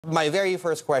My very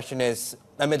first question is,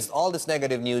 amidst all this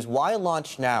negative news, why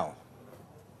launch now?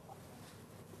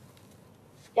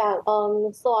 Yeah,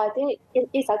 so I think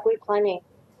it's a great timing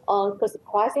because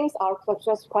pricings are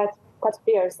just quite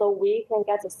fair, so we can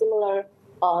get a similar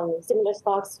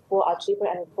stocks for a cheaper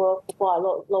and for a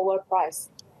lower price.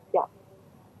 Yeah,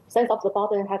 sense of the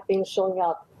button have been showing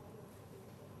up.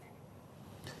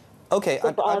 Okay,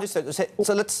 understood.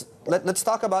 So let's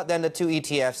talk about then the two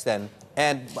ETFs then,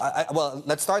 and well,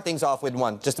 let's start things off with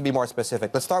one just to be more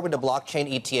specific. Let's start with the blockchain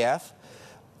ETF.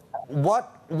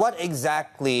 What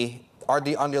exactly are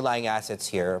the underlying assets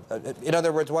here? In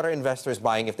other words, what are investors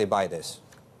buying if they buy this?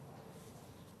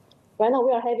 Right now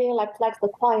we are having like the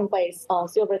Coinbase,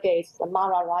 Silvergate, the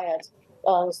Mara Riot.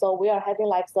 So we are having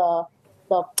like the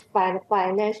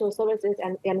financial services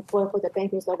and for the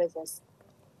banking services,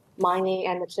 mining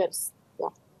and the chips. Yeah.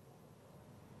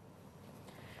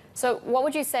 So what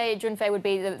would you say, Junfei, would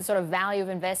be the sort of value of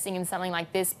investing in something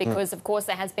like this? Because, of course,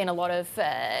 there has been a lot of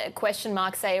question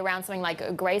marks, say, around something like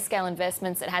Grayscale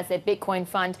Investments that has their Bitcoin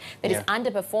fund that is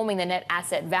underperforming the net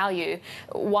asset value.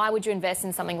 Why would you invest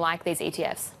in something like these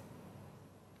ETFs?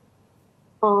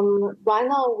 Right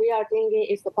now, we are thinking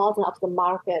it's the bottom of the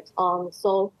market.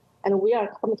 And we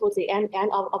are coming to the end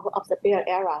of the bear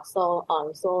era.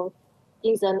 So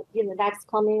in the next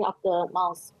coming of the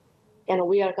months, and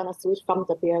we are gonna switch from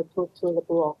the bear to the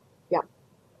bull. Yeah.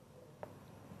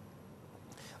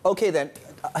 Okay, then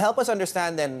help us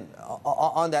understand then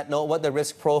on that note what the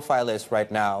risk profile is right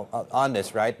now on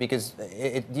this, right? Because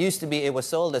it used to be it was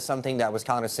sold as something that was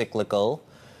counter-cyclical.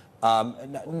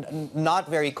 Not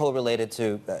very correlated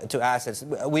to assets.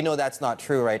 We know that's not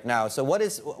true right now. So what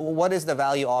is the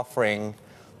value offering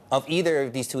of either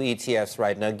of these two ETFs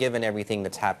right now, given everything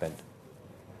that's happened?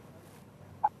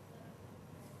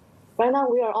 Right now,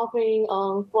 we are offering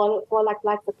for like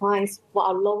the clients for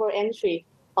a lower entry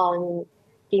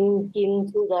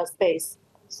into the space.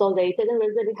 So they didn't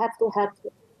really have to have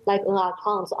like an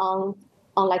account on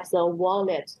like the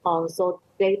wallet. So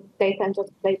they can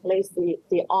just place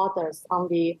the orders on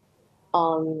the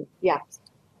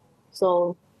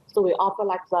So we offer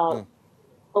like the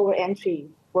lower entry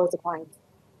for the clients.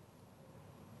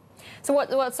 So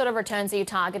what sort of returns are you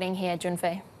targeting here,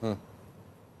 Junfei?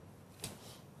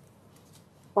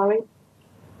 Sorry?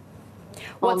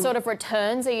 What sort of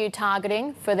returns are you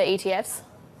targeting for the ETFs?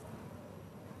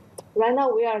 Right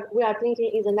now, we are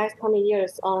thinking in the next coming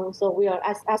years. So we are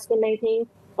estimating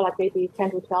for like maybe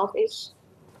 10 to 12-ish.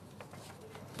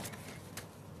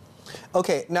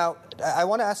 Okay, now I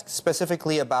want to ask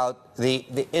specifically about the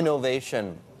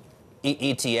innovation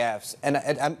ETFs,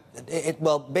 and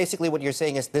well, basically what you're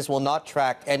saying is this will not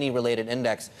track any related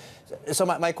index. So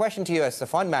my question to you as the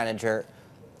fund manager,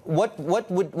 what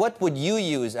would you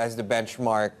use as the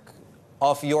benchmark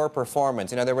of your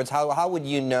performance? In other words, how would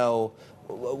you know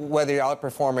whether you're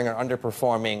outperforming or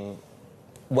underperforming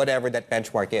whatever that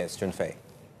benchmark is, Junfei?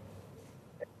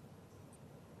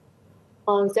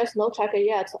 There's no tracker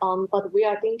yet, but we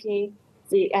are thinking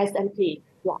the S&P.